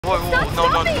whoa,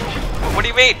 no. What do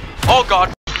you mean? Oh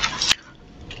god.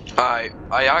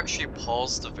 I actually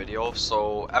paused the video,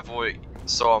 so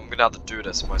I'm gonna have to do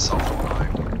this myself.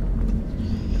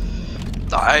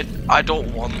 I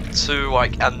don't want to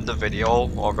like end the video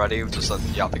already. Just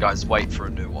yeah, the guys wait for a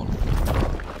new one.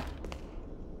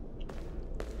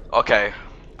 Okay,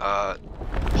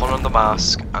 put on the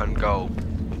mask and go.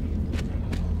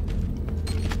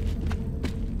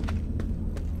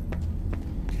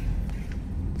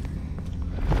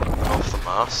 Put off the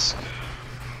mask.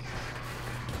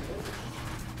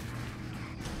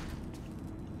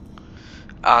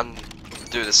 And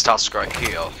do this task right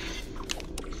here.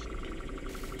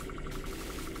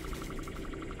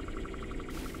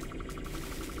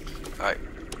 Alright.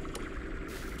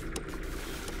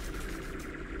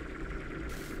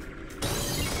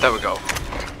 There we go.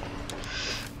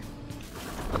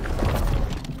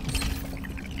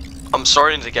 I'm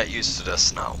starting to get used to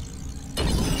this now.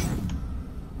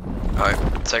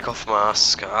 Alright, take off the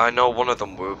mask. I know one of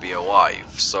them will be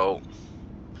alive, so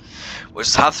we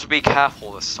just have to be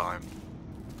careful this time.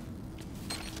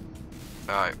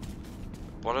 Alright.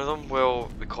 One of them will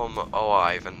become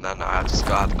alive and then I just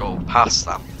gotta go past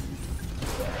them.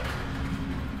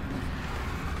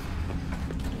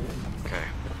 Okay.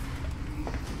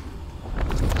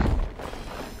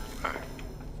 Alright.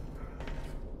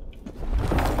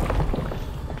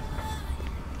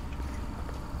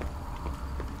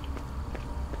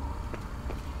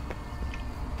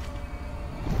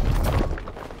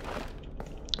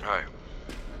 Alright.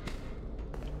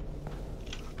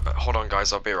 Hold on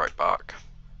guys, I'll be right back.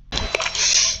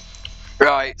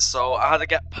 Right, so I had to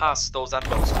get past those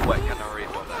emeralds quick and hurry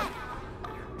for them.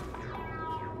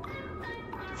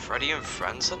 Freddy and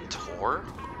Friends on tour?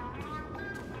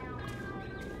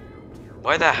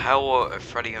 Why the hell are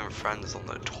Freddy and Friends on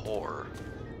the tour?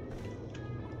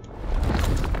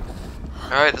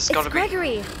 Alright, this gotta be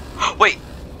Gregory! Wait!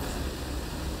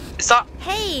 Is that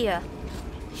Hey!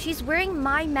 She's wearing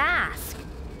my mask.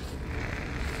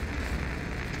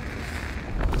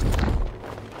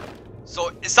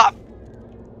 So, is that...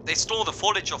 They stole the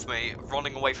footage of me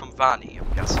running away from Vanny, I'm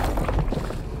guessing.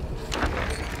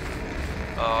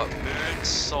 Moon,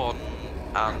 Sun,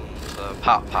 and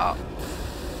Pat Pat.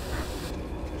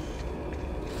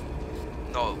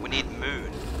 No, we need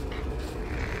Moon.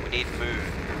 We need Moon.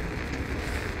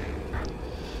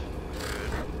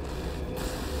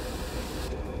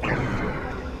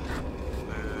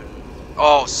 Moon.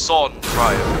 Oh, Sun,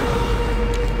 right.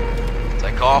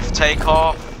 Take off, take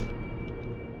off.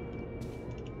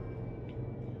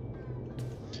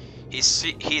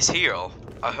 He's here.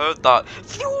 I heard that.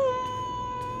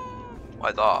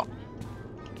 Like that.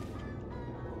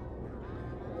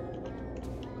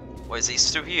 Wait, is he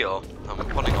still here? I'm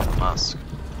putting on the mask.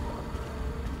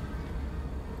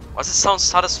 Why does it sound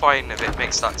satisfying if it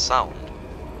makes that sound?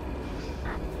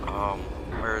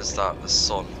 Where is that? The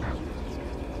sun.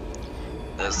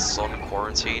 There's the sun.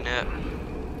 Quarantine it.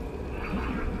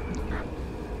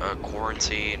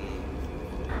 Quarantine.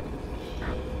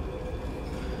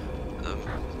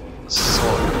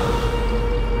 Sun.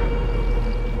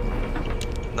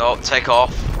 No, take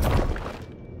off.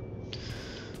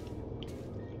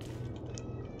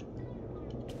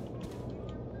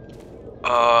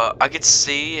 I could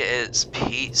see it's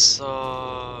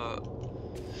pizza,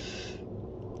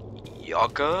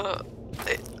 yogurt.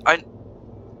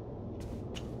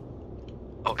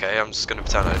 Okay, I'm just gonna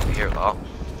pretend I didn't hear that.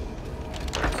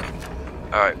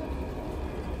 Alright.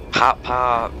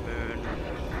 Pat, Moon,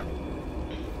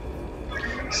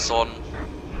 Sun,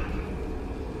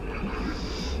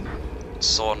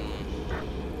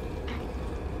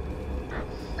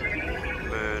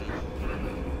 Moon,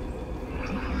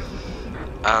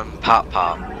 and Pat.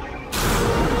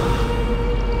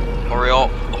 Hurry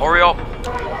up, hurry up!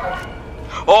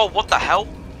 Oh, what the hell?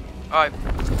 Alright,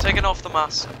 taking off the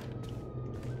mask.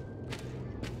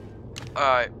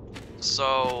 Alright,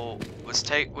 so let's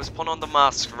put on the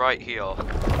mask right here.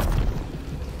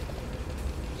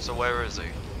 So where is he?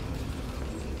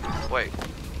 Wait.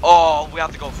 Oh, we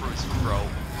have to go through his throat.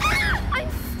 I'm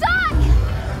stuck!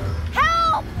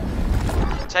 Help!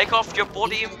 Take off your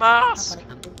bloody mask!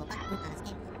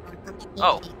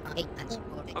 Oh.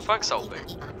 Oh, thanks,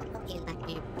 Elby.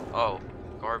 Oh,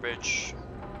 garbage.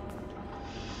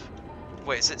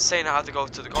 Wait, is it saying I have to go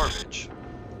to the garbage?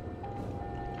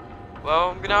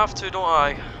 Well, I'm gonna have to, don't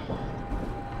I?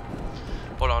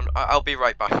 Hold on, I'll be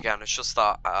right back again. It's just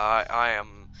that I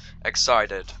am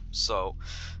excited. So,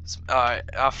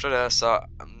 after this,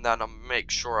 then I'll make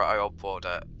sure I upload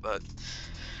it. But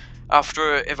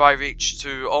after, if I reach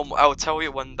to, I'll tell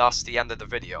you when that's the end of the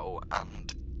video.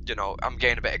 And you know, I'm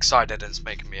getting a bit excited and it's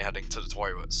making me heading to the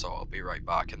toilet, so I'll be right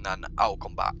back and then I'll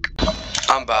come back.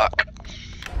 I'm back.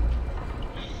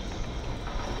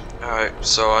 Alright,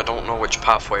 so I don't know which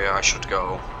pathway I should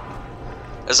go.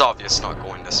 It's obvious not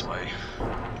going this way.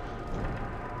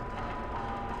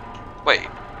 Wait.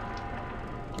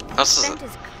 This is Vent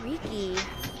is creaky.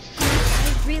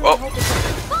 I really hope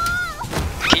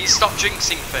it's Can you stop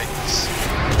jinxing things?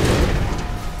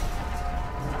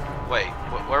 Wait,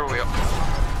 where are we up?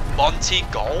 Monty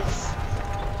Golf?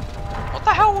 What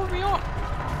the hell were we on?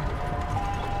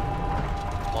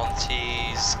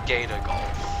 Monty's Gator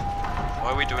Golf.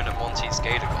 Why are we doing at Monty's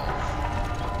Gator Golf?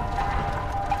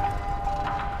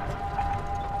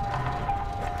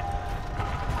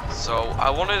 So, I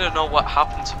wanted to know what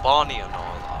happened to Barney and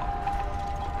all that.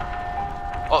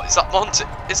 Oh, is that Monty?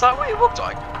 Is that what he looked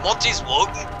like? Monty's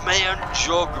walking man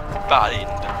jug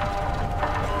band.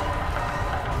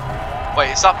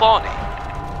 Wait, is that Barney?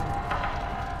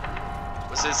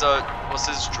 Was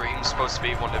his dream supposed to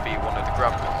be one of the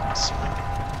grandmas?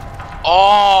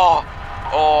 Oh,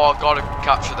 I gotta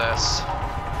capture this.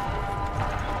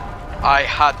 I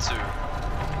had to.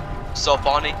 So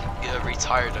Barney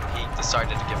retired and he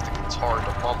decided to give the guitar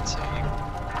to Monty.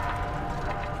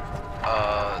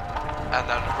 And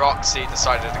then Roxy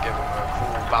decided to give him a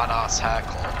cool badass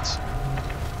haircut.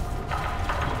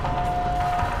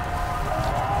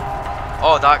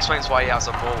 Oh, that explains why he has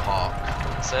a mohawk.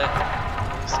 That's it.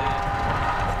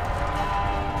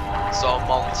 So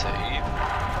Monty,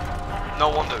 no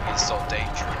wonder he's so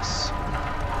dangerous.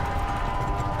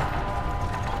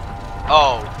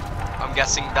 Oh, I'm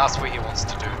guessing that's what he wants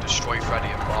to do, destroy Freddy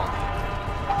and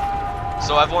Barney.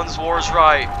 So everyone's war's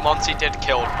right, Monty did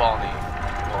kill Barney.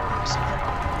 Or something.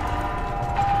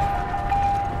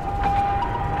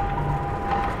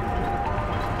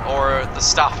 Or the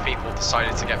staff people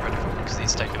decided to get rid of him because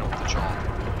he's taken up the job.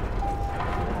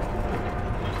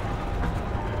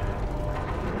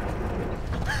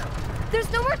 There's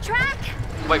no more track!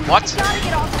 Wait, what? I gotta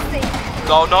get off the thing.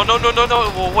 No.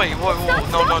 Whoa, wait, no.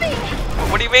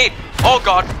 What do you mean? Oh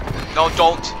god. No,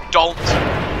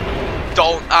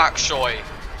 don't actually.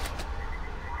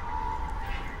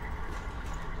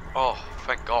 Oh,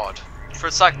 thank god. For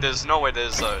a sec, there's no way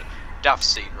there's a death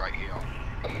scene right here.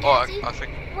 Oh, I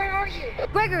think... Where are you?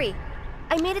 Gregory,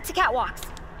 I made it to Catwalks.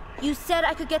 You said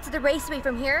I could get to the raceway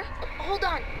from here? Hold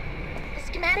on. The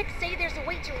schematics say there's a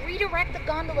way to redirect the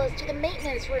gondolas to the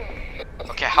maintenance room.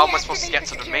 Okay, how am I supposed to get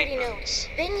to the maintenance?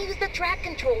 Node, then use the track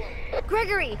controller.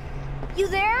 Gregory, you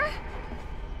there?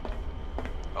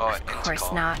 Oh, Of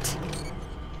course not.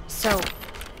 So,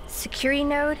 security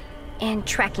node and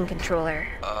tracking controller.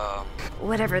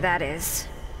 Whatever that is.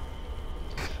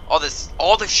 Oh,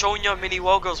 they're showing you mini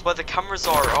logos where the cameras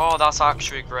are. Oh, that's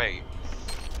actually great.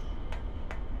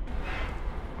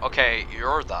 Okay,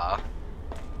 you're there.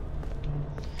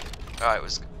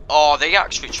 Alright, oh, they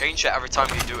actually change it every time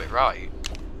you do it right.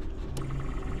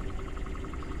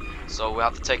 So we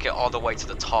have to take it all the way to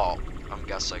the top, I'm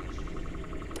guessing.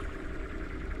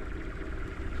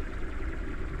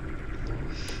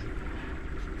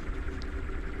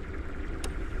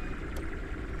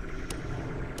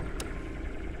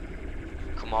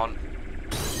 Come on.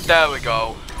 There we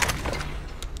go.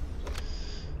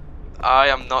 I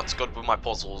am not good with my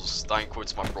puzzles. That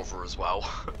includes my brother as well.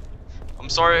 I'm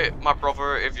sorry, my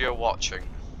brother, if you're watching.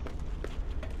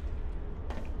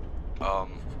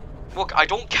 Look, I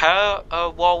don't care,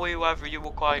 Wally, whatever you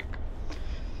look like.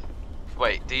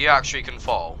 Wait, do you actually can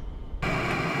fall?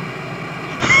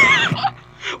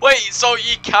 Wait, so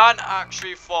you can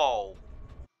actually fall?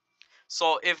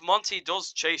 So if Monty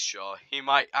does chase you, he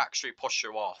might actually push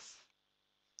you off.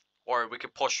 Or we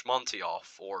could push Monty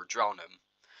off, or drown him.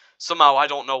 Somehow, I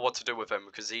don't know what to do with him,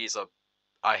 because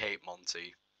I hate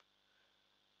Monty.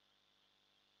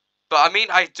 But I mean,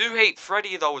 I do hate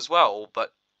Freddy though as well,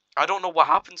 but I don't know what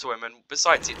happened to him, and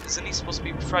besides, isn't he supposed to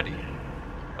be Freddy?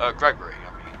 Gregory,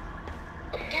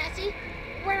 I mean. Cassie,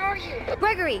 where are you?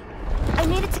 Gregory, I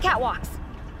made it to Catwalks.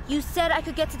 You said I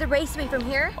could get to the raceway from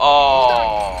here?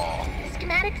 Oh. The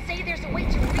schematics say there's a way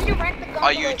to redirect the gondolas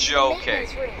Are you to the joking?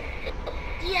 maintenance room.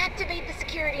 Deactivate the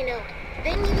security node,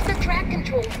 then use the track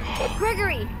controller.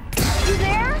 Gregory, you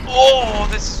there? Oh,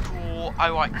 this is cool. I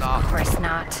like Of that. course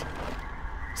not.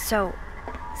 So,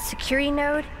 security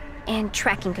node and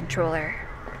tracking controller.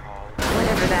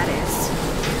 Whatever that is.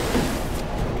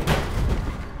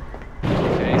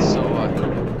 Okay, so,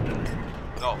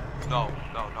 no.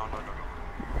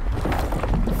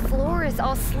 The floor is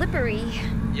all slippery.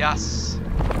 Yes.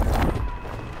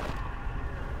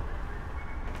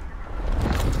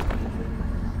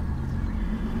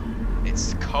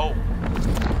 It's cold.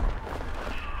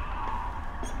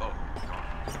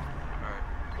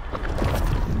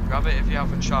 Grab it if you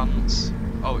have a chance.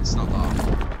 Oh, it's not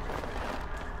that.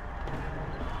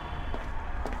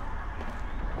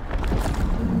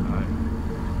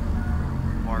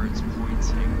 It's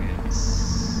pointing,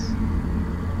 it's...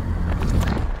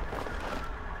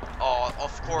 Oh,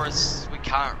 of course, we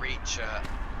can't reach it.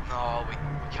 No, we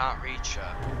can't reach it.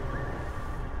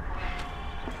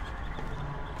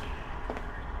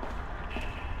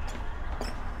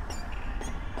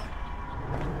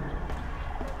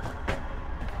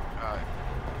 Alright.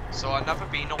 So I've never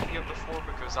been up here before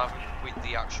because I haven't quit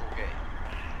the actual game.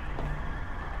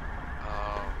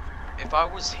 If I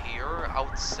was here, I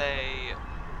would say...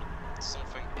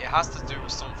 something, it has to do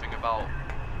with something about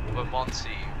when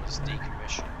Monty was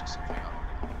decommissioned or something. I don't know.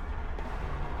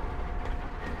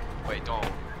 Wait, no.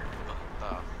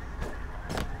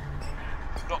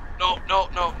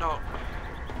 No.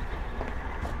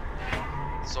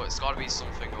 So it's gotta be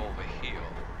something over here.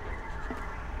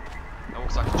 That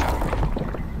looks like a checkpoint.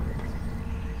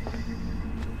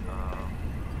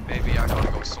 Maybe I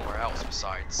gotta go somewhere else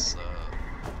besides,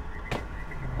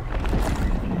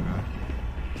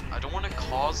 I don't want to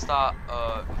cause that,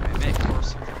 mimic or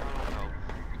something, I don't know,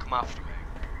 come after me.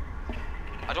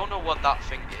 I don't know what that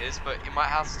thing is, but it might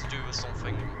have to do with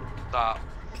something that...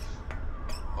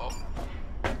 Oh.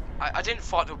 I didn't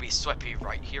thought there would be Sweppy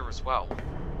right here as well.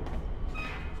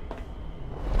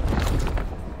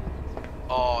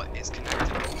 Oh, it's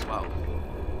connected as well.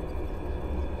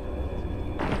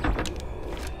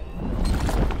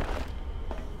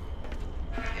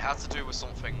 It has to do with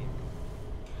something...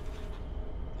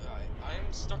 I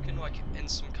am stuck in in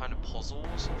some kind of puzzle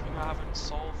or something I haven't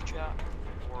solved yet,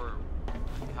 or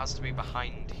it has to be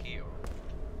behind here.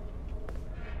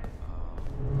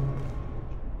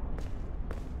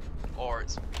 Or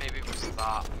it's maybe it was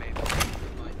that. Maybe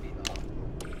it might be that.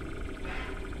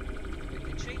 Did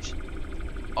they change?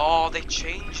 Oh, they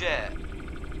change it.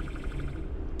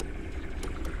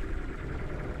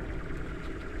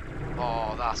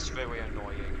 Oh, that's really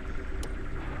annoying.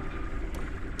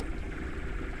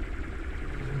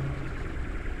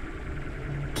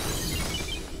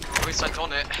 At least I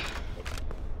done it.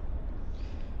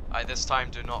 This time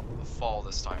do not fall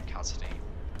this time, Cassidy.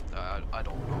 I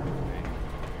don't know, okay,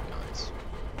 guys.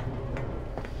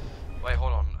 Wait,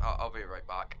 hold on, I'll be right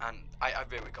back. And I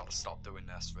really gotta stop doing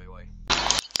this, really.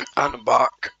 And I'm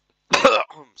back.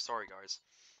 Sorry, guys.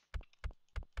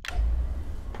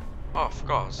 Oh, I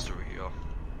forgot I was through here.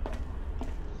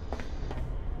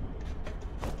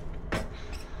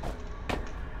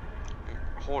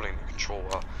 I'm holding the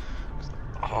controller.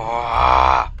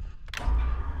 Oh.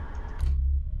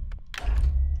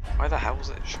 Why the hell is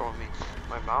it showing me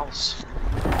my mouse?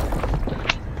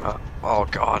 Oh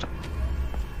god.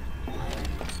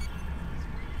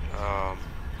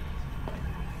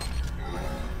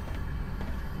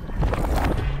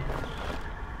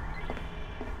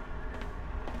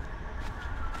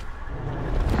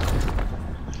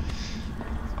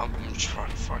 I'm trying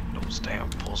to find those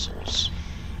damn puzzles.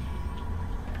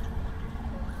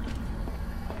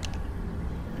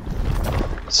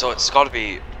 So it's gotta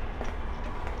be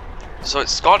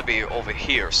over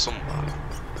here somewhere.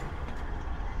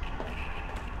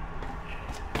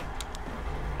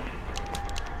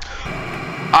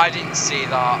 I didn't see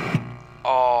that.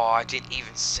 Oh, I didn't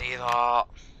even see that.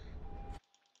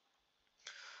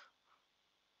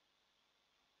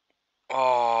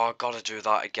 Oh, gotta do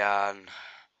that again.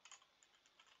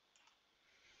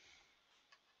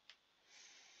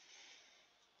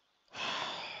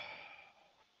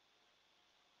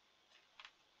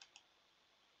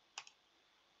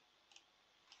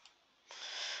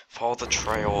 Follow the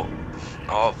trail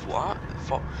of what?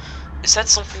 It said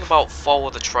something about follow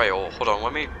the trail. Hold on,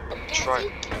 let me try.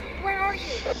 Where are you?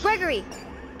 Gregory,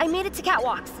 I made it to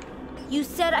Catwalks. You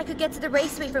said I could get to the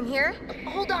raceway from here?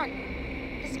 Hold on.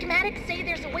 The schematics say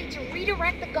there's a way to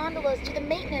redirect the gondolas to the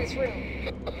maintenance room.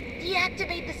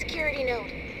 Deactivate the security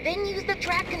node, then use the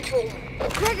track controller.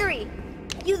 Gregory,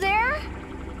 you there?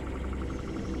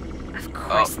 Of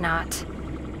course not.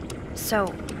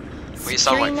 So, you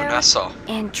sound like security node Vanessa.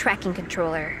 and tracking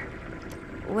controller.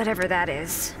 Whatever that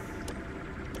is.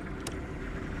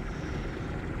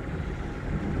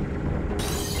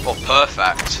 Oh,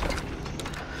 perfect.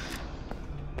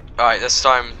 Alright, this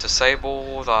time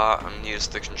disable that and use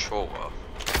the controller.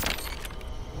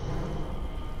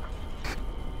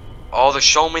 Oh, they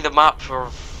show me the map for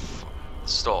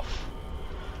stuff.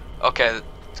 Okay,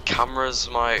 the cameras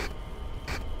might...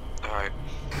 Alright.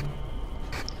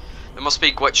 There must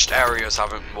be glitched areas I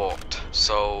haven't walked,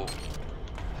 so...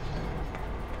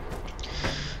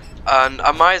 And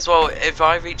I might as well, if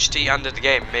I reach the end of the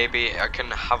game, maybe I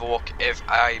can have a look if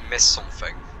I miss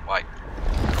something.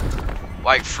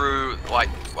 like through like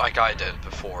I did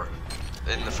before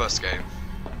in the first game.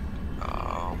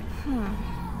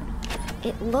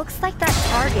 It looks like that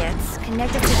target's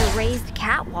connected to the raised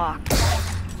catwalk.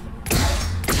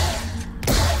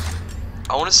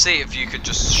 I want to see if you could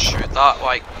just shoot that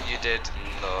like you did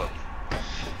in the...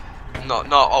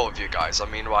 Not all of you guys, I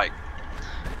mean like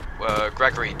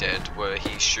Gregory did, where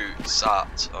he shoots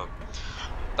at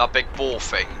that big ball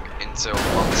thing into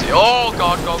Monty. Oh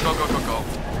god, go.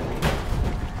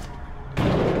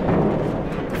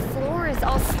 The floor is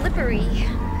all slippery.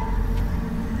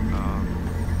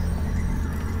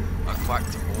 A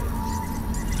collectible.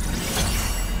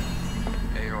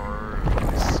 Or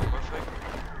something.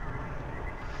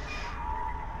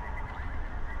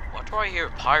 Why do I hear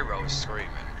Pyro screaming?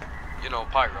 You know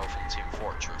Pyro from Team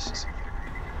Fortress or something.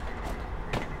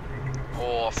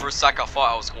 Oh, for a sec I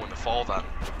thought I was going to fall then.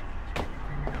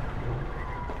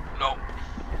 No.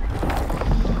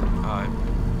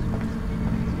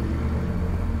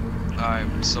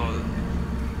 Alright, so...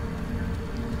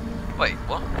 Wait,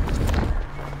 what?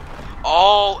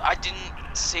 Oh, I didn't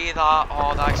see that.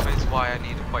 Oh, that explains why I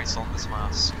need to place on this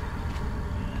mask.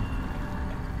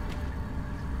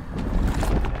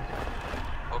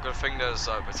 Oh, good thing there's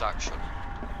protection.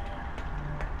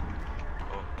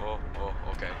 Oh,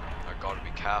 okay. I gotta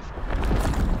be careful.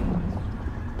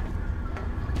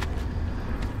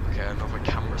 Okay, another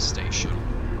camera station.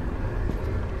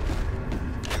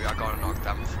 Maybe I gotta knock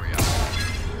them three out.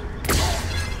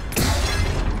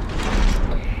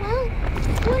 Well,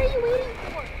 what are you waiting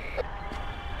for?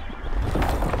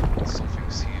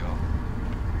 Something's here.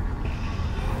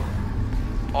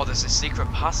 Oh, there's a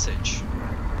secret passage.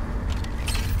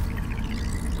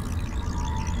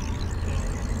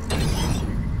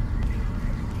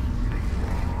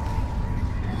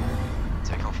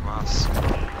 Take off mask.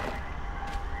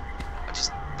 I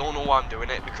just don't know why I'm doing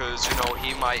it because, you know,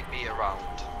 he might be around.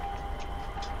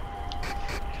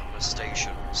 Camera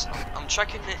stations. I'm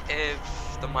checking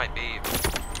if there might be...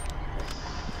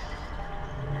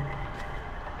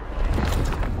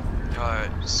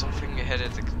 something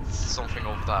headed to something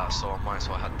over there, so I might as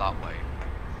well head that way.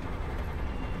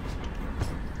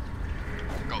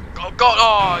 Go!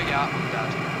 Oh yeah, I'm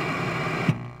dead.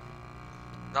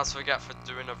 That's what I get for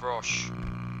doing a rush.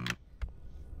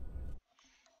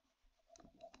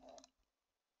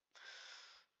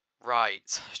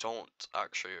 Right, don't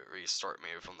actually restart me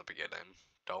from the beginning.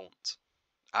 Don't.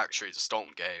 Actually, just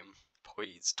don't, game.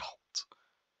 Please don't.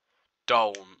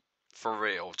 Don't. For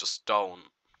real, just don't.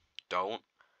 Don't.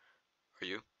 Are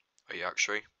you? Are you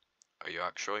actually? Are you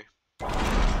actually?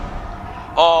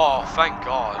 Oh, thank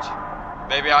God.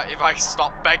 Maybe if I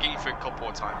stop begging for a couple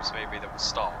of times, maybe they will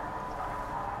stop.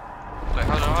 Wait,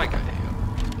 how did I get here?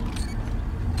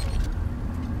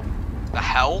 The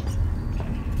hell?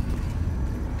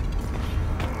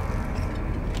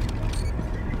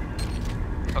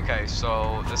 Okay,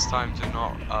 so this time do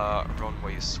not run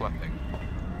while you're sweeping.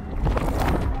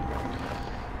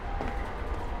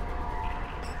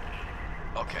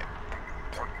 Okay.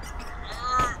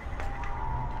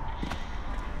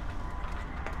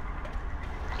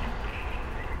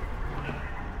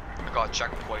 I got a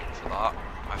checkpoint for that,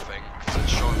 I think, because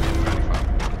it's showing me pretty far.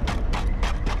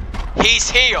 He's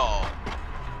here!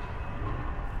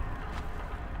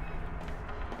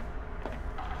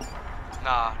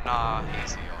 Nah,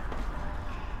 he's here.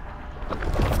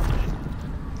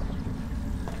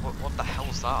 What the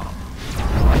hell's that?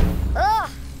 Ugh,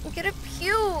 I'm gonna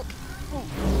puke.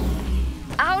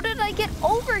 How did I get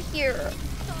over here?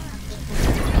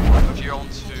 If you're on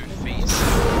 2 feet,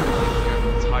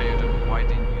 you're tired, and why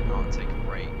didn't you not take a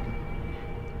break?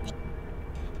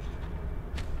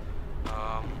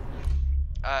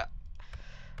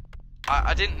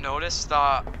 I didn't notice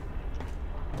that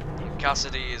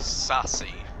Cassidy is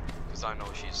sassy, because I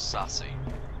know she's sassy.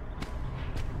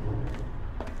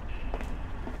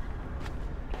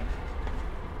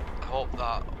 I hope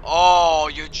that... Oh,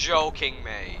 you're joking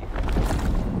me.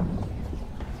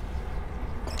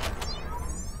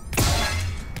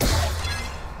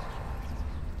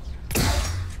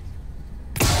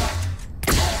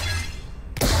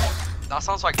 That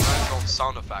sounds like one of those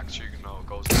sound effects, you know, it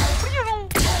goes...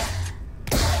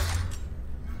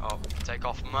 Oh, take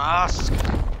off mask!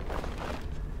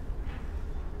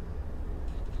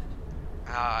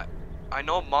 I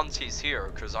know Monty's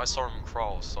here, because I saw him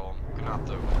crawl, so I'm gonna have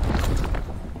to...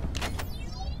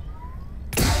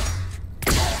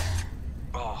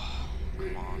 Oh,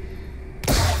 come on.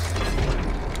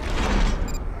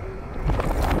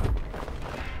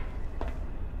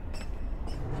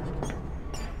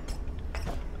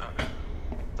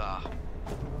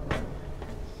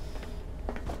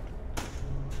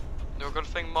 good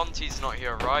thing Monty's not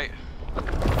here, right?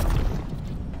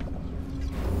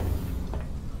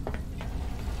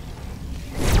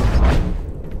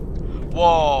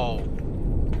 Whoa.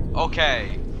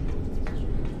 Okay.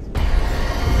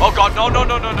 Oh god, no, no,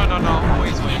 no, no, no, no, no.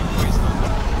 Please, wait, please, no.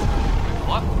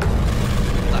 What?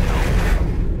 What the hell?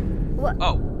 What?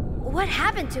 Oh. What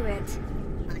happened to it?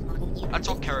 I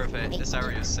took care of it. This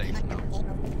area is safe now.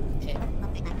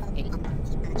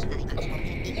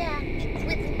 Yeah,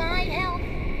 with my help.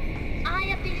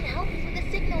 I updated help with the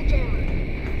signal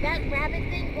jammer. That rabbit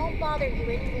thing won't bother you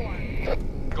anymore.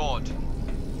 God.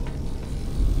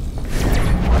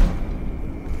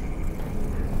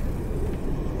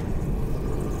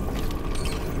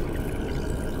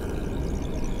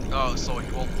 Oh, so he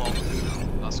won't bother me now.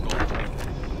 That's good.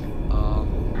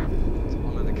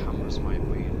 One of the cameras might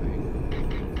weed me.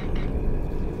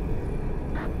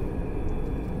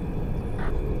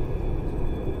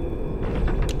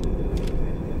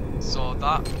 So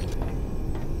that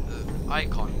the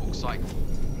icon looks like.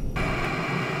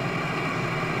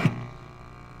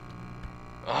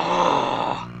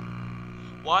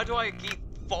 Why do I keep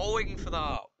falling for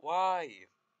that? Why?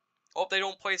 Hope they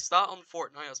don't place that on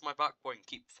Fortnite as my back point.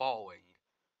 Keep falling.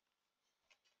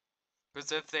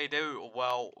 Because if they do,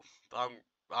 well, I'm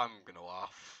gonna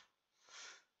laugh.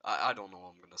 I don't know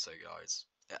what I'm gonna say, guys.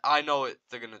 I know it.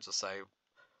 They're gonna just say,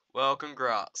 "Well,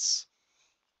 congrats."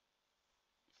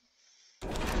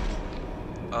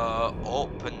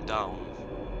 Up and down.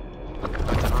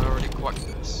 Did I already collect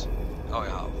this? Oh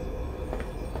yeah.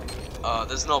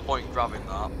 There's no point grabbing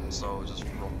that, so just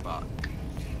run back.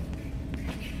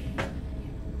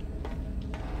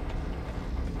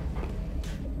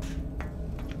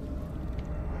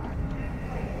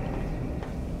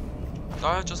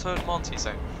 I just heard Monty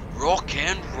saying, "Rock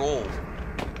and roll."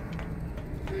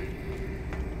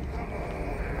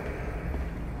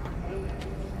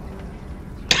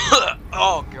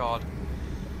 Oh god.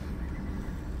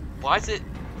 Why is it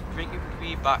bringing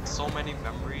me back so many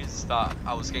memories that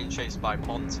I was getting chased by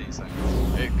Monty saying,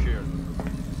 "Hey kid."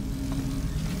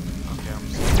 Okay, I'm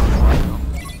just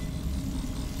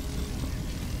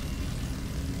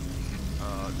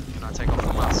can I take off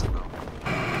the mask now?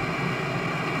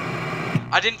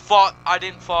 I didn't thought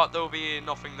there would be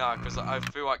nothing there because I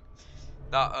feel like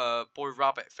that boy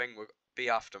rabbit thing would be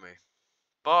after me.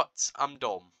 But I'm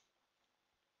dumb.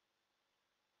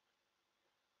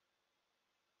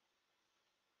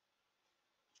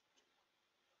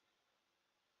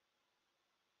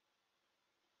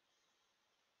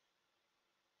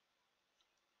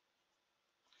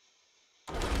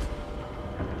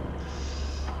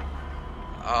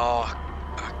 Oh,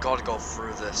 I gotta go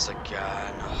through this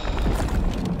again.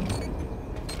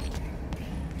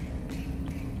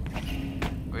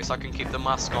 At least I can keep the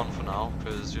mask on for now,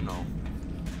 because, you know,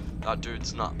 that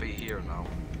dude's not be here now.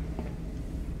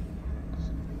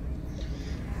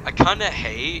 I kinda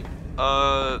hate,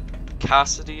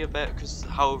 Cassidy a bit, because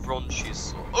how run she's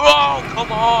so— Oh,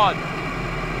 come on!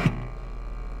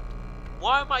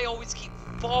 Why am I always keep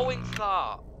falling for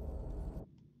that?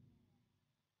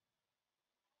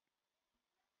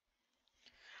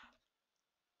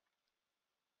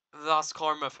 That's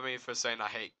karma for me for saying I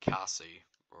hate Cassie,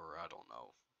 or I don't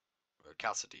know, or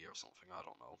Cassidy or something, I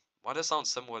don't know. Why does it sound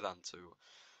similar then to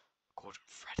Gordon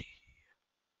Freddy?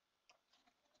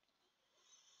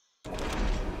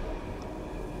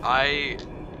 Hi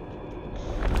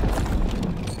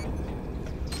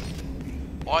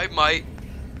mate,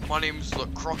 my name's the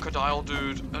Crocodile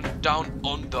Dude, and down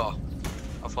under.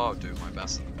 I thought I'd do my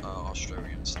best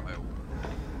Australian style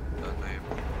name.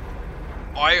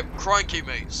 I crikey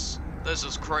mates, this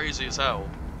is crazy as hell.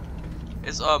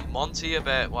 Is Monty a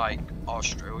bit like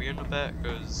Australian a bit?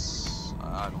 Cause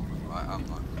I don't know. I'm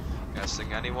not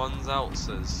guessing anyone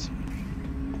else's.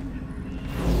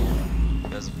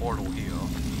 There's a portal here.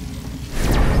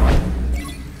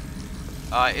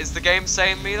 Is the game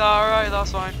saying me that? Alright,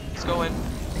 that's fine. Let's go in.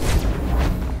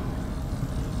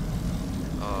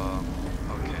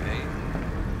 Okay.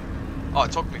 Oh,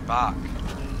 it took me back.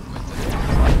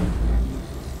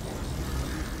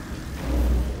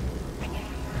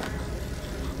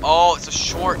 Oh, it's a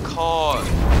shortcut.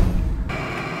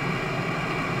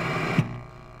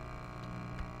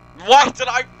 Why did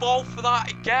I fall for that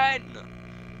again?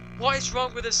 What is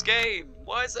wrong with this game?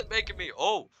 Why is it making me—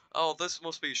 Oh, this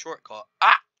must be a shortcut.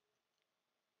 Ah!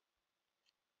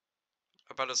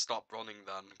 I better stop running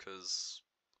then, because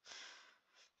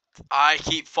I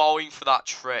keep falling for that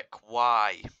trick.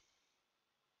 Why?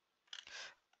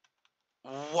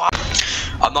 Why?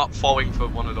 I'm not falling for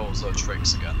one of those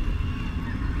tricks again.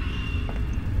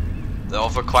 The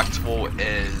other collectible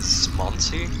is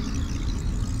Monty.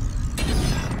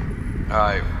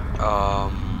 Alright,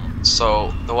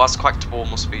 so the last collectible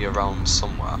must be around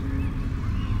somewhere.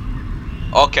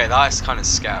 Okay, that is kind of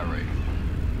scary.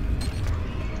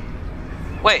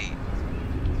 Wait,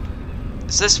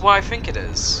 is this what I think it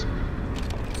is?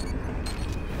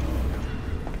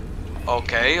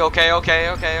 Okay,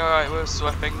 alright, we're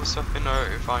sweeping, alright,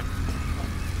 we're fine.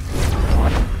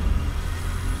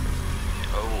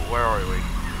 Oh, where are we?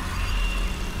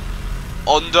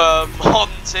 Under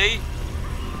Monty?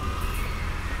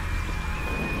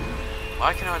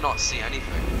 Why can I not see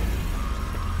anything?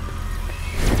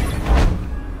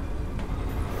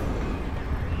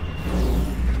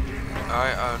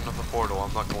 Alright, another portal,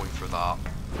 I'm not going through that.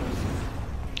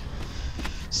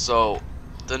 So,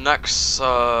 the next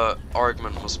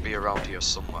argument must be around here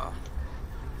somewhere.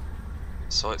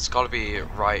 So it's gotta be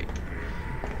right.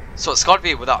 So it's gotta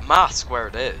be with that mask where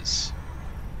it is.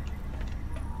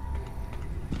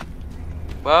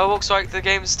 Well, looks like the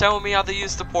game's telling me how to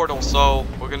use the portal, so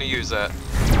we're gonna use it.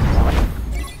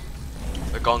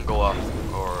 The gondola,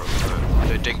 or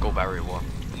the dingleberry one.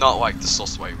 Not like the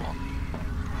Susway one.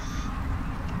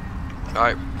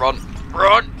 Alright, run!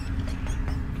 Run!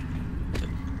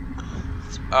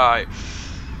 Alright.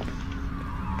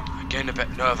 I'm getting a bit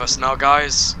nervous now,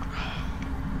 guys.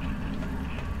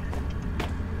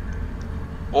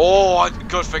 Oh,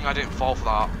 good thing I didn't fall for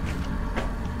that.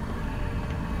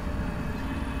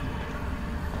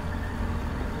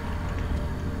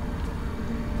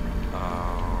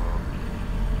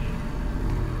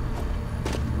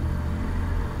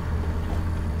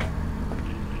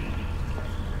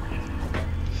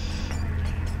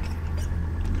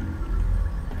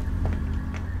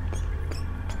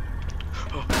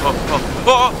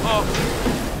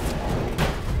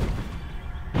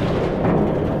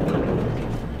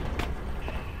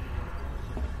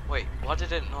 Wait, why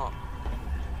did it not?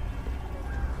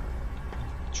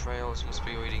 Trails must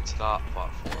be leading to that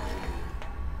platform.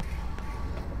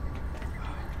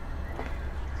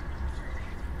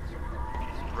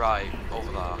 Right,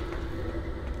 over there.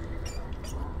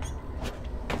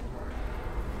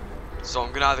 So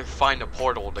I'm gonna have to find a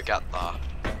portal to get there.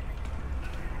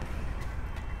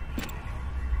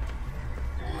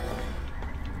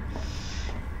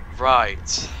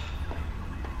 Right.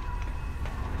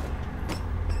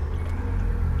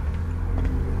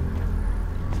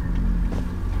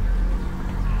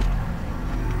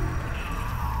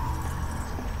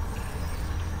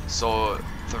 So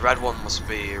the red one must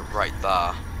be right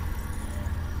there.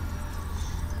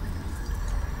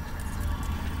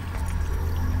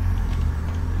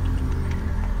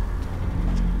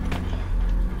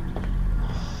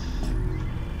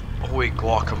 Holy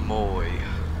guacamole.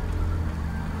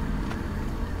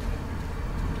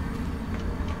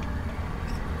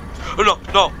 No,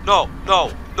 no, no,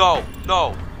 no, no,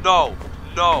 no, no,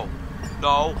 no,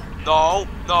 no, no,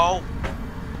 no.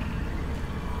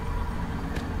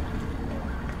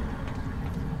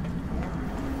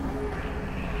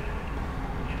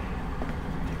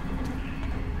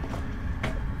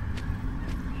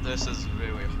 This is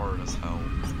really hard as hell.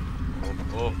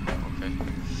 Oh, okay.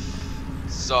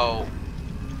 So,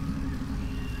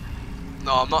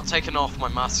 no, I'm not taking off my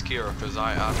mask here because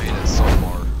I made it so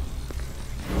far.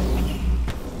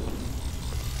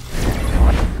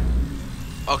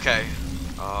 Okay,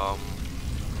 alright,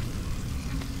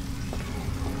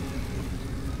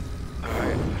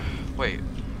 wait,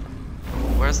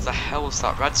 where's the hell is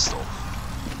that red stuff?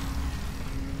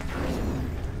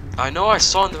 I know I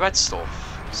saw in the red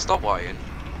stuff, stop lying.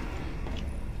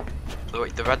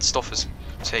 Wait, the red stuff is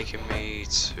taking me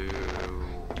to...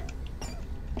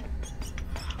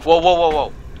 Whoa, whoa, whoa,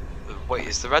 whoa, wait,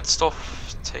 is the red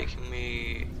stuff taking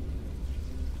me...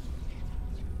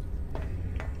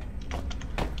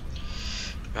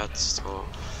 Red stuff.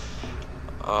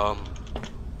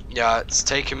 Yeah, it's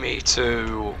taking me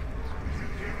to.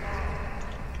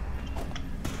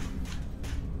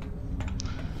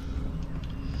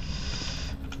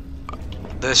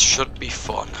 This should be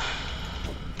fun.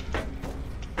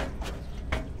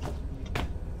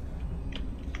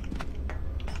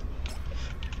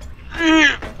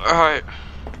 Alright.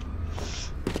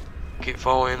 Keep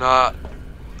following that.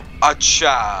 A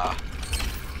chair.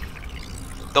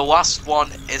 The last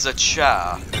one is a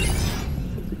chair.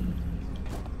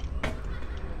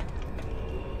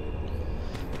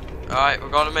 Alright, we're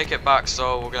gonna make it back,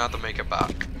 so we're gonna have to make it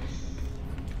back.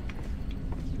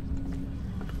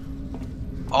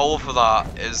 All of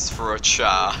that is for a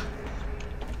chair.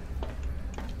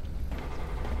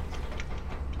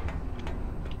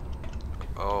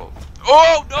 Oh.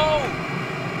 Oh no!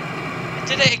 I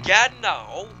did it again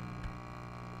now.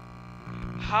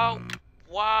 How?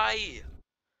 Why?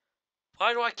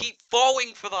 Why do I keep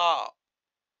falling for that?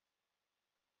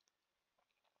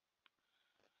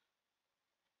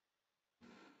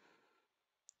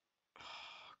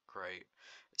 Great.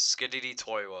 Skiddity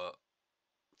toilet.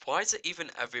 Why is it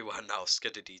even everywhere now?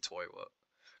 Skiddity toilet.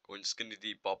 Going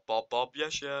skiddity bob bob bob.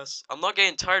 Yes, yes. I'm not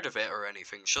getting tired of it or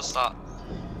anything. It's just that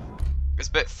it's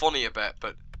a bit funny a bit,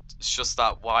 but it's just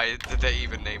that why did they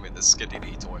even name it the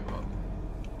skiddity toilet?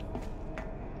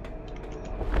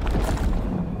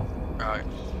 Right.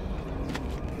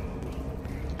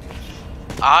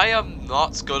 I am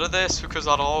not good at this because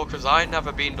at all, because I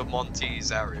never been to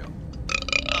Monty's area.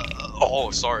 Oh,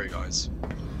 sorry guys.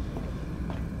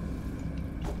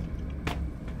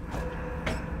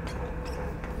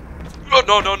 Oh,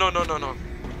 no, no, no, no, no, no.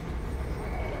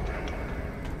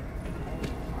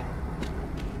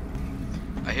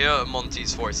 I hear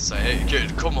Monty's voice say, "Hey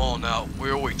kid, come on now,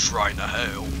 we're always trying to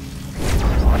help."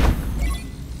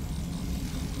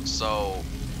 So...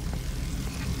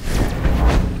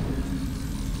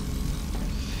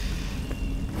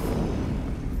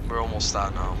 we're almost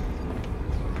there now.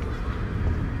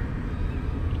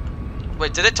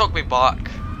 Wait, did it took me back?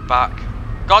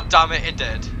 God damn it, it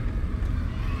did.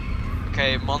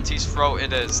 Okay, Monty's throat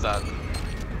it is then.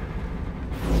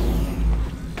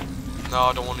 No,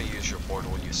 I don't want to use your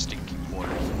portal, you stinky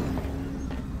portal.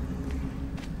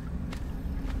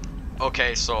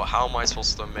 Okay, so how am I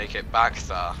supposed to make it back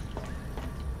there?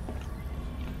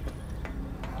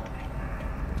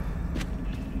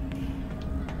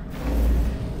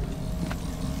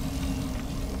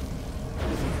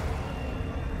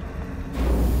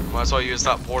 Might as well use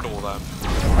that portal then.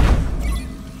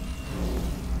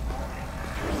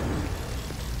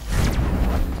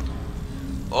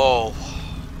 Oh.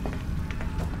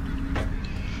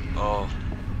 Oh.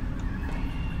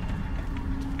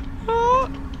 Ah.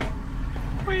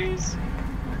 Please.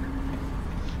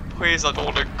 Please, I don't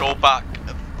want to go back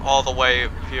all the way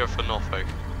here for nothing.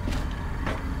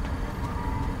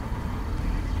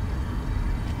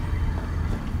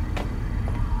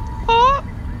 Ah.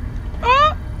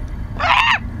 Ah.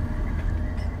 Ah.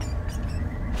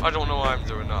 I don't know why I'm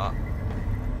doing that.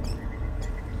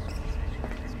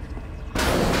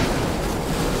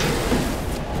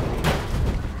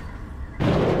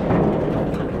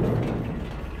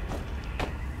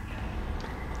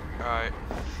 Alright,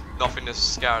 nothing to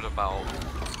scared about.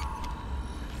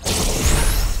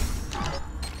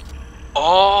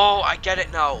 Oh, I get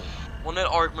it now. One of the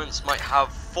arguments might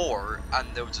have 4, and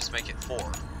they'll just make it 4.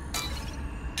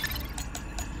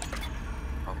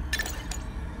 Oh.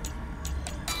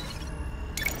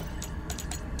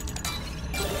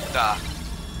 Da.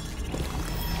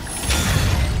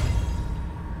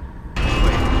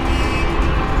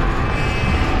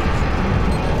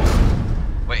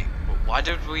 Wait, why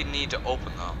did we need to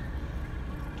open them?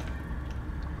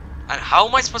 And how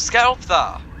am I supposed to get up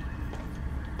there?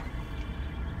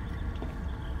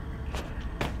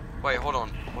 Wait, hold on,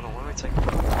 where am I taking?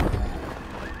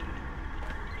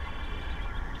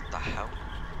 What the hell?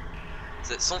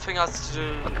 Is it something I have to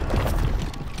do?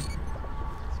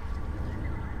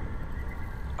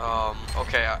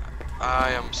 Okay,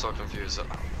 I am so confused.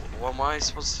 What am I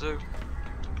supposed to do?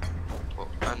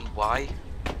 And why?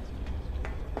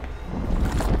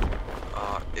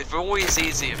 It's always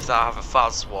easy if they have a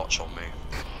fast watch on me.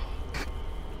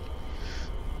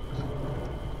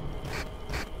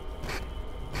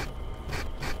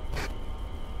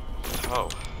 Oh,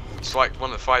 it's like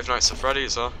one of the 5 Nights at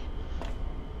Freddy's, huh?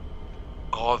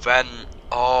 Oh, then,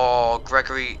 oh,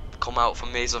 Gregory come out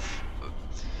from Maze of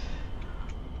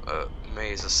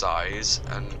size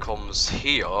and comes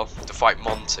here to fight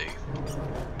Monty.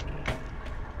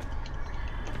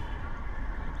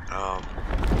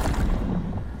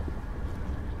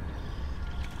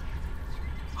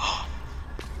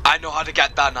 I know how to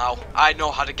get there now. I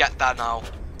know how to get there now.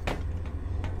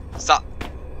 Is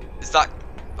that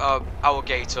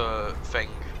alligator thing?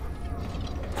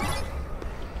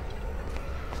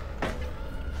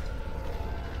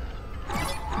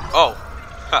 Oh,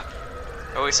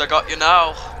 at least I got you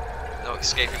now. No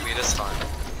escaping me this time.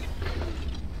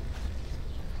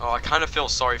 Oh, I kind of feel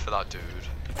sorry for that dude.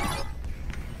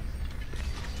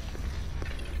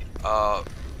 Oh.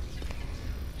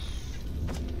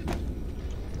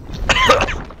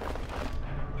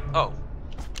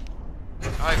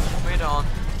 Alright, made it on.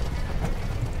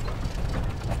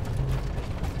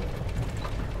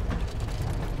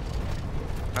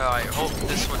 Alright, hope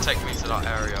this will take me to that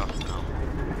area. No.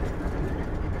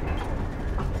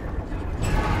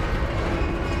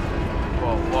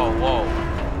 Whoa, whoa, whoa.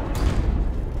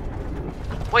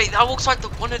 Wait, that looks like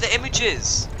one of the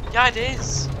images. Yeah, it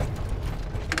is.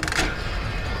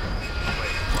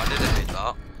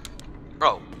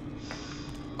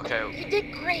 Okay. You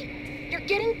did great. You're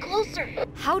getting closer.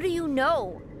 How do you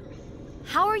know?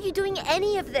 How are you doing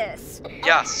any of this? Yes.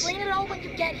 I'll explain it all when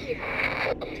you get here.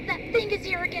 That thing is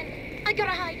here again. I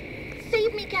gotta hide.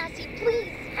 Save me, Cassie,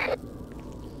 please.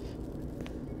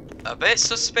 A bit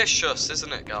suspicious,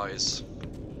 isn't it, guys?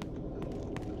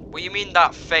 What do you mean,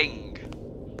 that thing?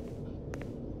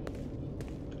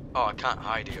 Oh, I can't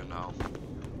hide here now.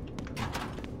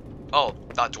 Oh,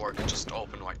 that door could just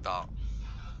open like that.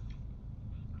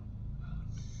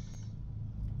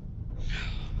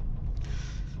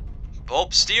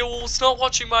 Hope Steele's not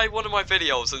watching one of my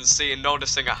videos and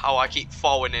noticing how I keep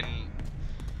falling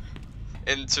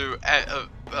into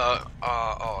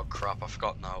oh crap, I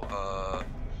forgot now.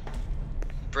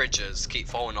 Bridges, keep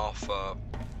falling off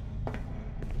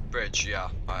bridge. Yeah,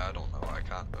 I don't know. I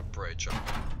can't a bridge.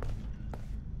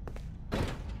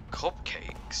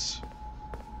 Cupcakes.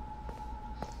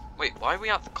 Wait, why are we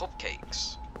at the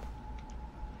cupcakes?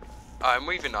 I'm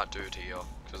leaving that dude here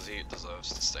because he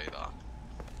deserves to stay there.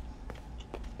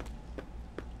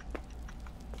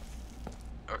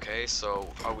 Okay, so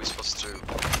are we supposed to?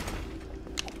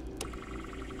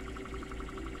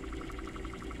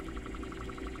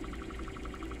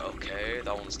 Okay,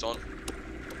 that one's done.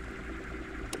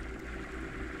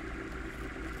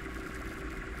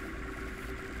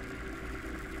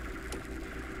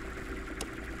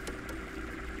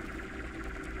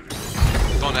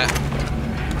 Done it.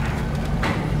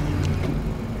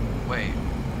 Wait,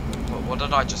 what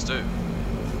did I just do?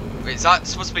 Wait, is that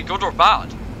supposed to be good or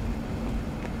bad?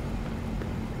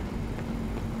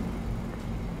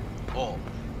 Oh,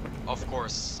 of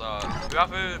course,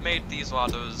 whoever made these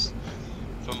ladders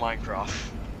for Minecraft.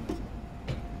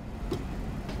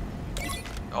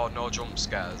 Oh, no jump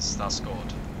scares, that's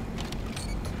good.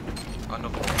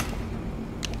 Another one.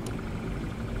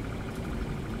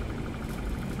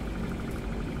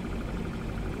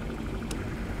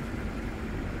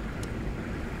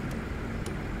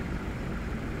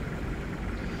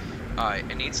 Alright,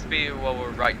 it needs to be lower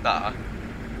right there.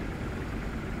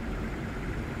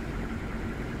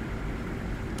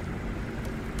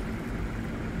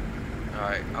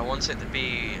 Alright, I want it to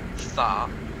be that.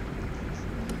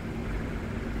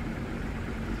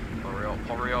 Hurry up,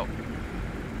 hurry up.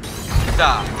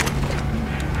 That.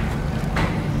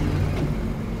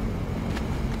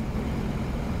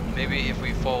 Maybe if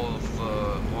we follow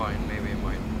the line, maybe it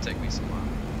might take me somewhere.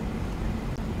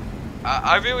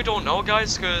 I really don't know,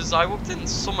 guys, because I looked in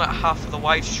some at half of the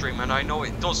live stream and I know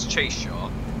it does chase you.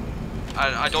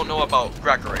 I don't know about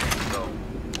Gregory, though.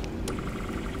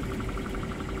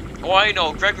 Oh, I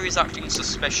know, Gregory's acting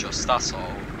suspicious, that's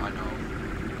all, I know.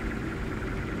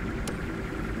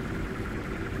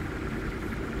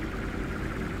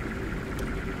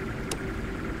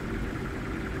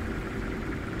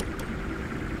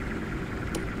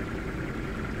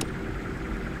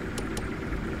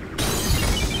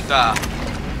 There.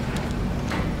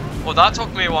 Well, that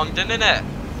took me long, didn't it?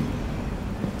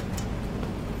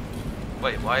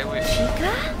 Wait, why are we...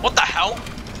 Chica? What the hell?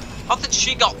 How did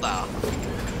she got there?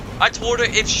 I told her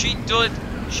if she did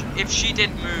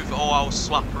move, oh, I'll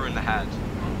slap her in the head.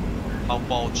 How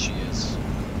bald she is.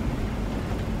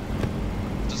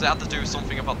 Does it have to do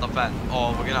something about the vent?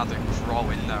 Oh, we're gonna have to crawl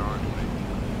in there, aren't we?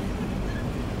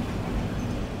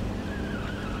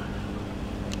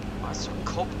 Why is there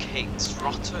cupcakes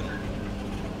rotten?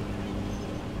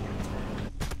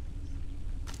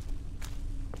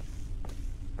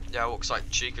 Yeah, it looks like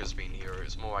Chica's been here.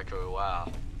 It's more like a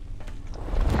wow.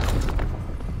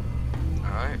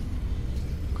 Alright.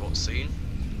 Cutscene.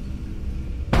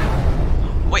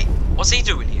 Wait, what's he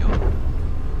doing here?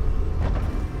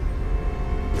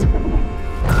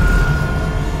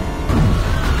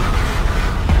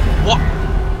 What?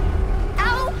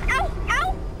 Ow! Ow!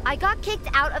 Ow! I got kicked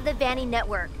out of the Vanny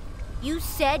network. You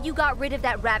said you got rid of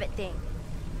that rabbit thing.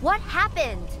 What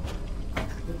happened?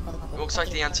 Looks like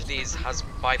the entities has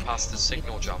bypassed the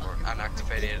signal jammer and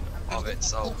activated of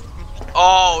itself.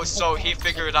 Oh, so he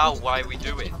figured out why we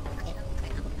do it.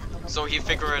 So he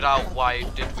figured out why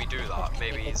did we do that.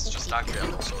 Maybe he's just angry at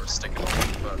us or sticking up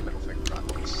the middle finger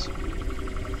at us.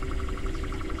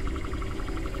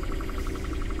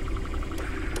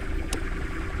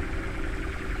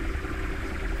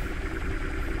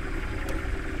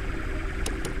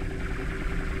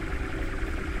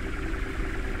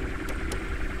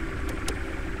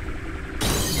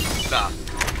 That.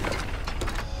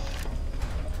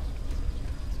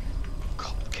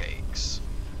 Cupcakes.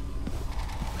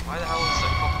 Why the hell is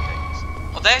there cupcakes?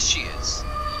 Oh, there she is.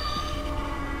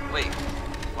 Wait,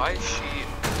 why is she?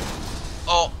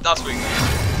 Oh, that's weird.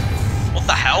 What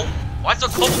the hell? Why is the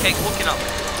cupcake looking at me?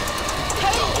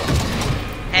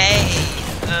 Hey! Hey,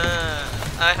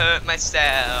 I hurt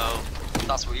myself.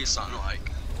 That's what you sound like.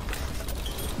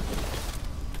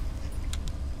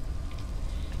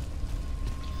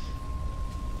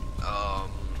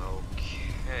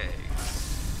 Okay.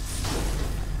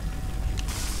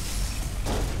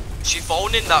 She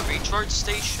phoned in that recharge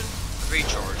station?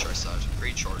 Recharge, I said.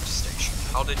 Recharge station.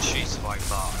 How did she survive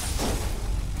that?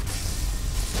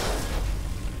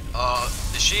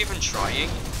 Is she even trying?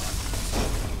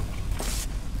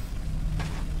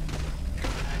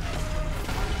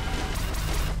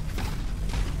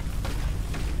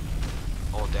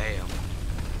 Oh, damn.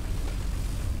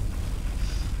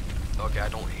 Okay, I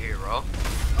don't hear her.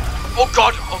 Oh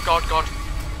god! Oh god, god!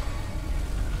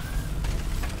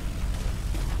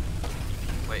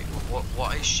 Wait,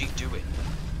 what is she doing?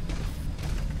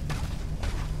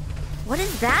 What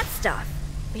is that stuff?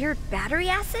 Weird battery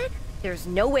acid? There's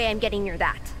no way I'm getting near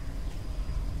that.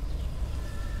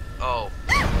 Oh.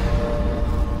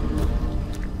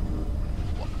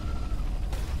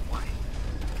 Why?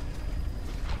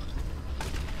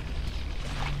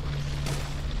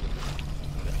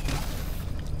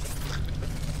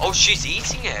 Oh, she's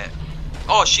eating it.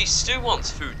 Oh, she still wants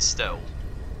food still.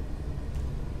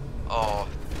 Oh.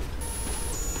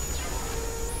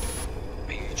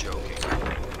 Are you joking?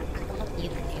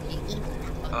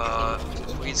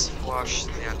 Please flush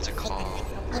the anti-call.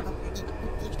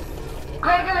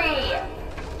 Gregory!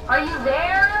 Are you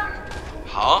there?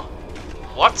 Huh?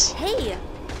 What? Hey,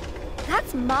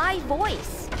 that's my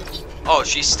voice. Oh,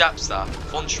 she steps that.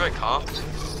 Fun trick, huh?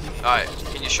 Alright,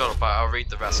 can you shut up? I'll read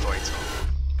the rest later.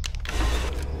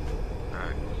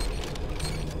 Alright.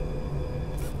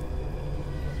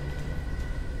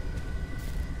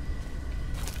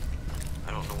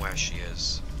 I don't know where she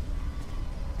is.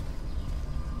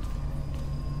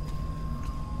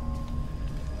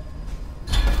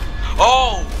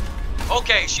 Oh!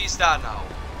 Okay, she's there now.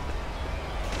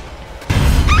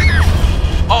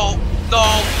 Oh,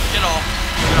 no! Get off!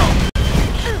 Get off!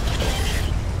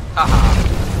 Haha!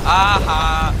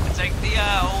 Aha! Take the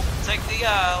L! Take the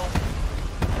L!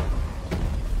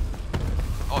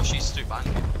 Oh, she's too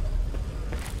angry.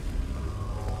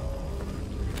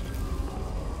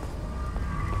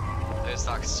 There's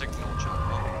that signal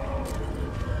jumper.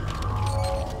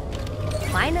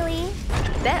 Finally.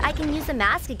 Bet I can use the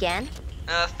mask again.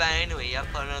 Finally, I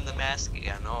put on the mask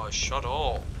again. Oh, shut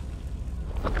up.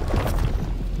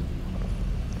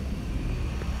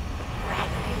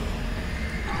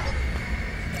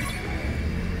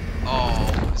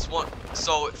 Oh, it's one.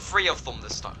 So, 3 of them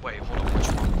this time. Wait, hold on, which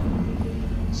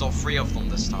one? So, 3 of them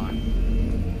this time.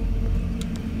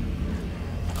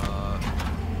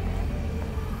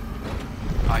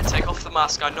 Alright, take off the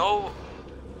mask. I know.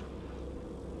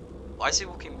 Why is he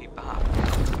looking me back?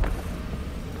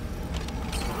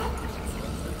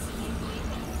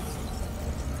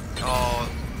 Oh,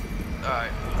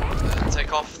 alright.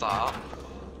 Take off that.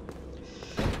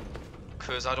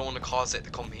 Because I don't want to cause it to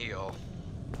come here.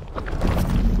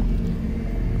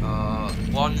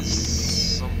 One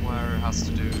somewhere has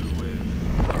to do with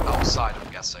outside,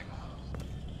 I'm guessing.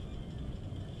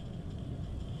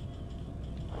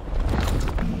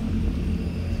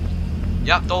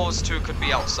 Yep, those 2 could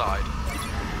be outside.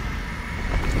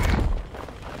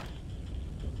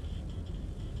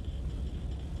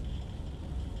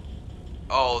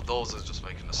 Oh, those are just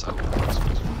making a sound.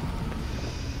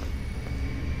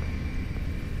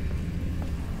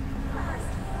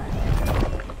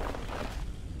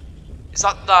 Is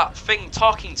that thing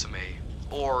talking to me?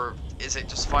 Or is it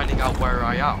just finding out where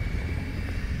I am?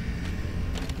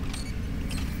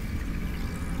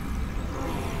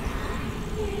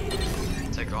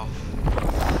 Take off.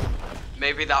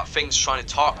 Maybe that thing's trying to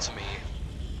talk to me.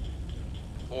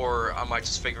 Or am I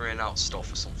just figuring out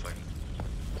stuff or something?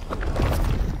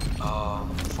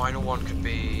 Final one could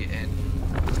be in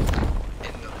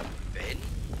the bin?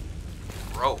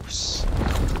 Gross.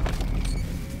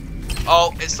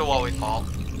 Oh, it's the lollipop.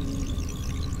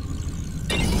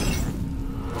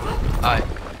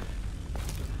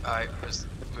 Alright, let's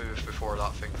move before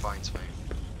that thing finds me.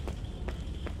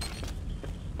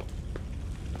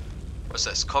 What's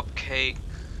this? Cupcake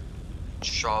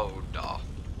chowder.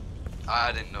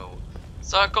 I didn't know.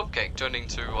 Is that a cupcake turned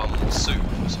into soup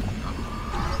or something?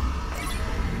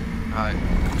 Alright.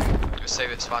 Gonna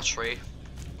save its battery.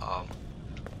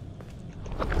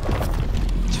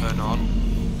 Turn on.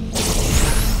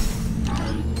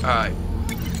 Alright.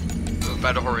 We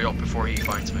better hurry up before he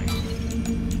finds me.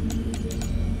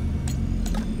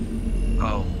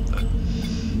 Oh.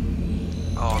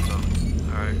 Oh no.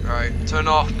 Alright. Turn it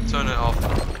off.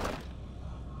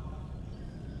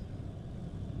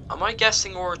 Am Am I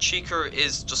guessing, or Chica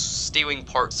is just stealing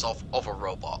parts of other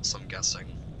robots? I'm guessing.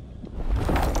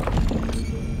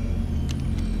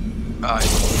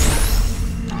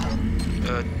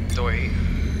 Wait.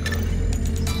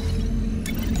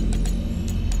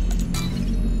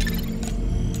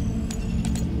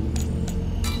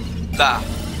 There.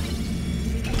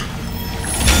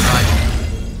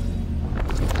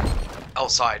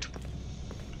 Outside.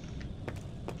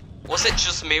 Was it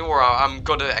just me, or I'm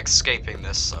good at escaping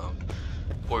this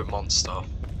boy monster?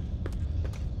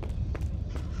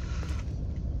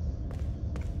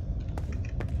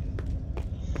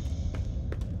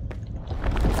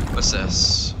 What's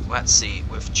this? Let's see,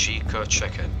 with Chica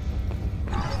chicken.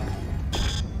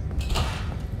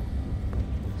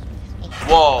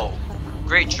 Whoa!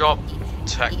 Great job,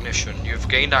 technician. You've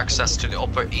gained access to the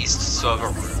Upper East server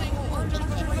room.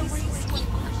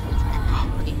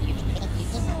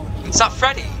 Is that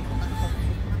Freddy?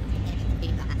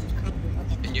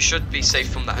 And you should be safe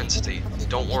from that entity.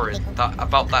 Don't worry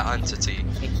about that entity.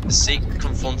 Seek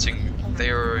confronting.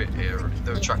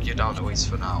 They'll track you down, at least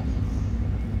for now.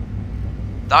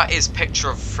 That is picture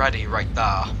of Freddy right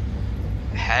there.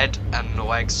 Head and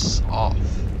legs off.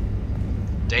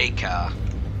 Daycare.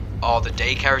 Oh, the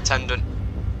daycare attendant.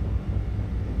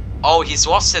 Oh, he's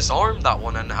lost his arm, that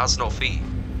one, and has no feet.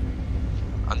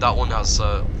 And that one has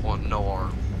no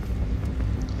arm.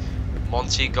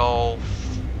 Monty Golf,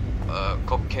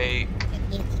 Cupcake.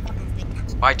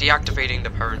 By deactivating the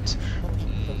parent,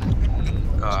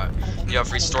 you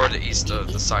have restored the east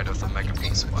of the side of the Mega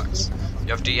Pizplex. You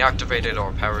have deactivated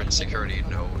our parent security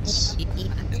nodes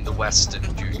in the west,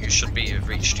 and you should be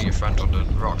reached to your friend on the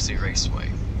Roxy Raceway.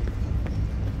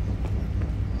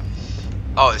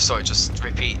 Oh, sorry, just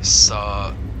repeats,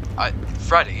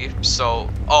 Freddy, so,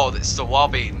 oh, it's the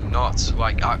lobby, not,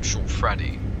 like, actual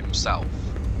Freddy himself.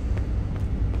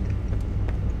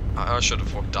 I should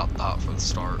have looked at that from the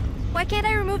start. Why can't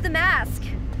I remove the mask?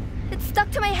 It's stuck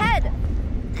to my head.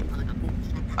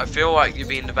 I feel like you're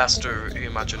being the best to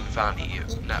imagine Vanny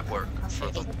network for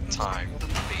the time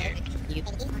being.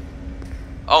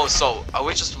 Oh, so, are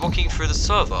we just looking through the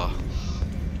server?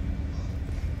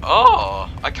 Oh,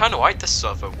 I kinda like this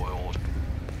server world.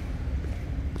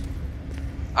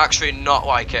 Actually, not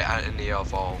like it in the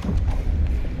other.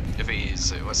 If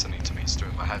he's listening to me, it's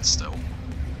doing my head still.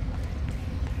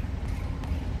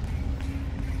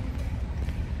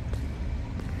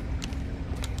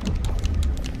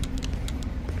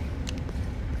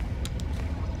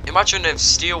 Imagine if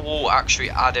Steel Wool actually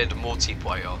added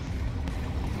multiplayer.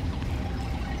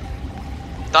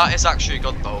 That is actually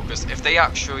good though, because if they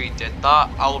actually did that,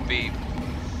 I would be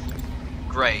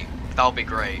great. That would be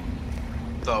great,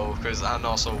 though, because and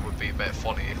also would be a bit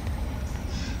funny.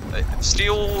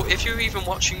 Steel, if you're even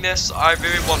watching this, I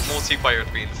really want multiplayer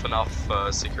to be in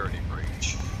FNAF Security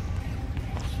Breach.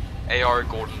 AR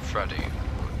Golden Freddy.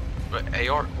 Wait,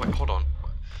 AR? Wait, hold on.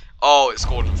 Oh, it's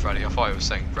Golden Freddy. I thought I was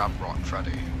saying Grab Rock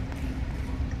Freddy.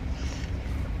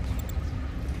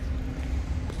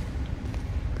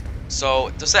 So,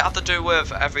 does it have to do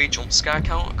with every jump scare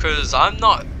count? Because I'm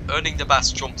not earning the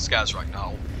best jump scares right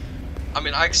now. I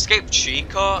mean, I escaped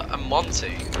Chica and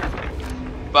Monty,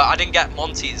 but I didn't get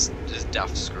Monty's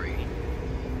death screen.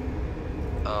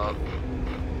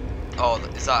 Oh,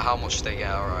 is that how much they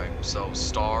get? Alright, so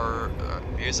star,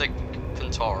 music,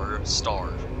 guitar,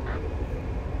 star.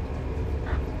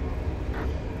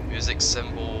 Music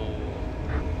symbol,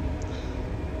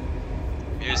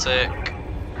 music,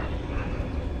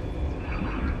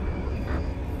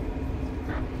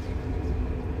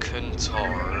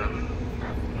 guitar,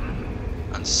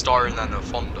 and star and then a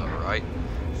thunder, right?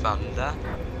 Thunder,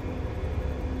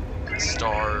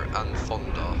 star and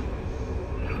thunder.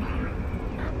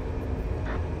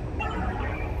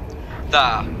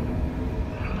 There.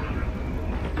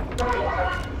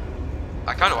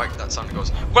 I kind of like that sound. It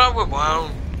goes wow wow wow.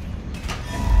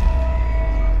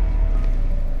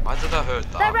 Why did I heard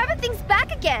that? That rabbit thing's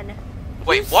back again.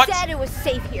 Wait, what? You said it was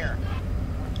safe here.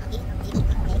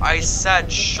 I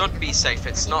said should be safe.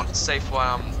 It's not safe where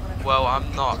I'm. Well,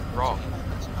 I'm not wrong.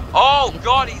 Oh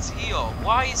God, he's here.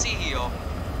 Why is he here?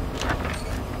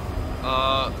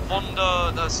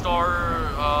 Thunder, the star,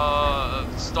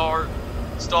 star,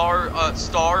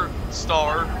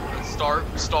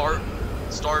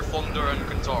 thunder, and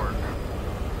guitar.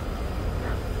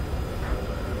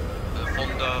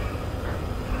 Thunder.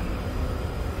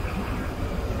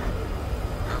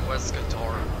 And where's the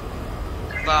guitar?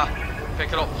 There.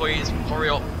 Pick it up, please. Hurry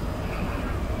up.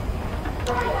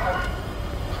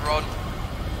 Run.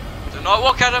 Do not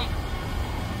look at him.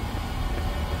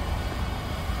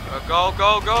 Go,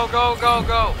 go, go, go, go,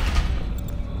 go.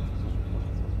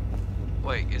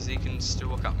 Wait, is he can still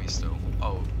look at me still?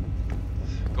 Oh.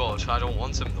 God, I don't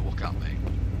want him to look at me.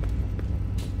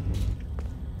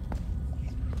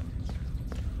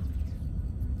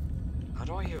 How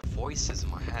do I hear voices in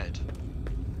my head?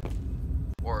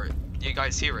 Or, you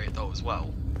guys hear it though as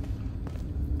well?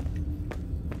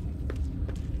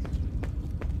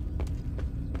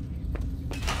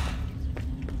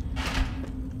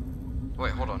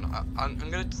 Wait, hold on. I'm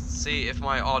gonna see if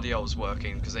my audio is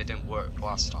working, because they didn't work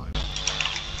last time.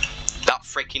 That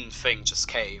freaking thing just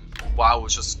came while I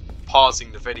was just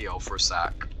pausing the video for a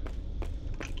sec.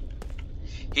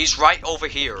 He's right over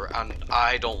here, and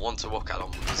I don't want to look at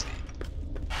him. Because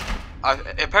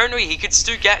apparently he could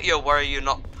still get you where you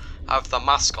not have the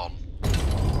mask on.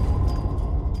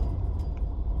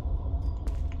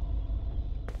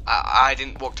 I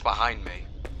didn't look behind me.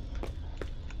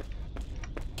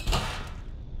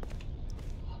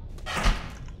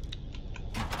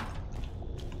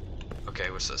 Okay,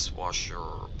 what's this? Wash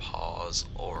your paws,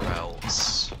 or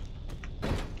else.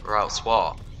 Or else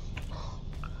what?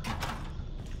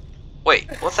 Wait,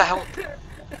 what the hell?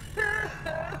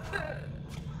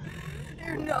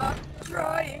 You're not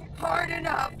trying hard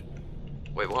enough.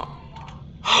 Wait, what?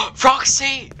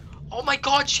 Roxy! Oh my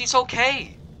god, she's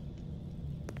okay!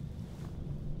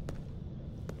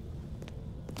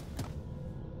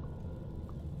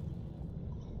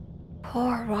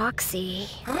 Poor Roxy.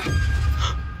 Huh?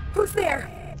 Who's there?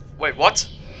 Wait, what?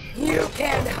 You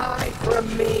can't hide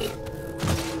from me.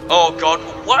 Oh god,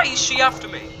 why is she after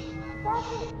me?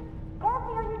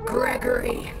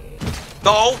 Gregory.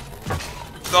 No!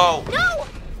 No! No!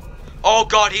 Oh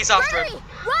god, he's after Gregory, him!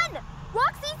 run!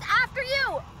 Roxy's after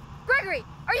you! Gregory,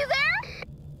 are you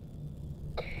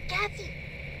there? Cassie,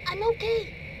 I'm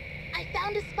okay. I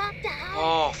found a spot to hide.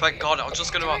 Oh, thank god, I was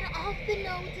just gonna... Turn off the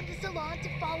nodes in the salon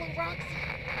to follow Roxy.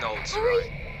 No, it's Hurry,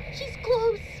 right. she's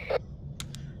close.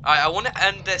 I want to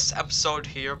end this episode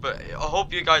here, but I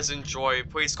hope you guys enjoy.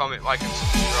 Please comment, like, and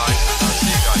subscribe, and I'll see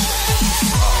you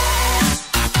guys later.